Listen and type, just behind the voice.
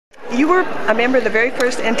you were a member of the very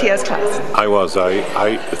first NTS class. I was.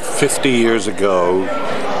 I 50 years ago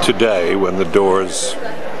today, when the doors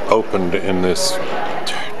opened in this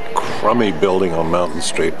crummy building on Mountain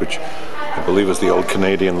Street, which I believe is the old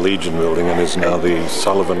Canadian Legion building and is now the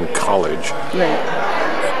Sullivan College.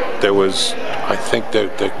 Right. There was, I think there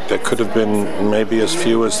could have been maybe as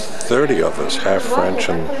few as 30 of us, half French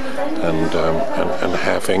and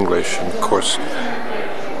half English. And of course,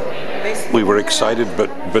 we were excited, but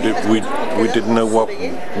we didn't know what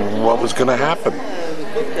was going to happen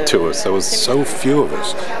to us. There was so few of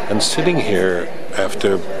us, and sitting here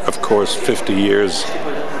after, of course, 50 years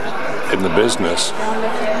in the business,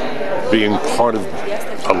 being part of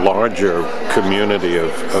a larger community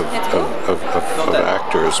of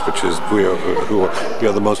actors, which is we are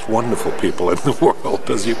the most wonderful people in the world,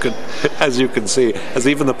 as you can see, as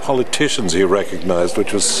even the politicians here recognized,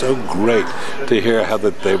 which was so great to hear how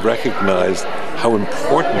that they recognized how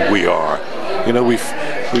important we are. You know, we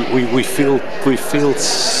feel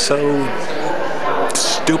so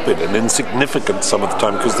stupid and insignificant some of the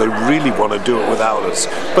time because they really want to do it without us,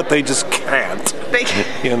 but they just can't.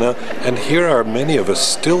 You know, and here are many of us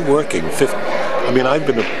still working. I mean, I've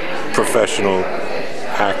been a professional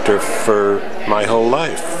actor for my whole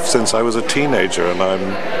life, since I was a teenager, and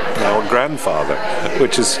I'm now a grandfather,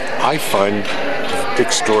 which is, I find,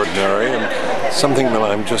 extraordinary and something that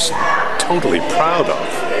I'm just totally proud of.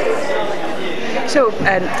 So,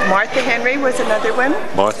 and Martha Henry was another one?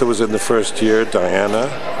 Martha was in the first year, Diana.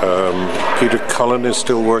 Peter Cullen is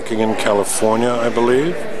still working in California, I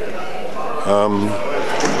believe.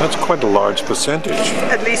 That's quite a large percentage.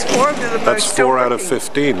 At least 4 of them. That's 4 out of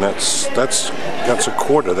 15. That's a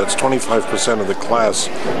quarter. That's 25% of the class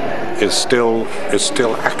is still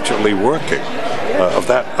actually working of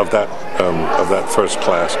that first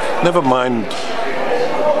class. Never mind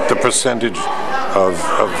the percentage of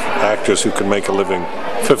actors who can make a living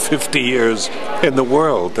for 50 years in the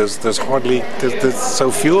world. There's so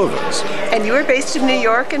few of us. And you were based in New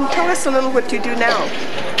York, and tell us a little what you do now.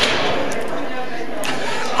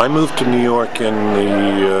 I moved to New York in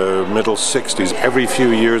the middle 60s. Every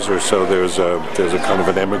few years or so there's a kind of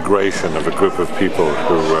an emigration of a group of people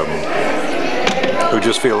who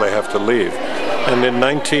just feel they have to leave. And in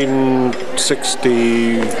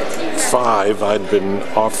 1965 I'd been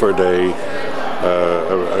offered a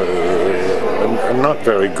not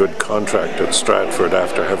very good contract at Stratford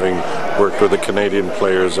after having worked with the Canadian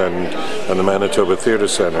Players and the Manitoba Theatre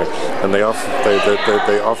Centre, and they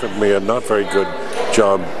offered me a not very good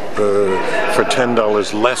job for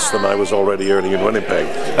 $10 less than I was already earning in Winnipeg,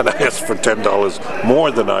 and I asked for $10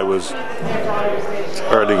 more than I was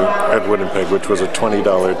earning at Winnipeg, which was a $20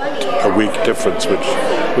 a week difference,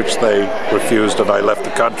 which they refused, and I left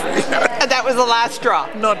the country. And that was the last straw.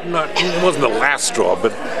 It wasn't the last straw,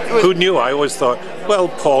 but who knew? I always thought, well,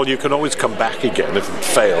 Paul, you can always come back again if it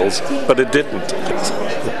fails, but it didn't.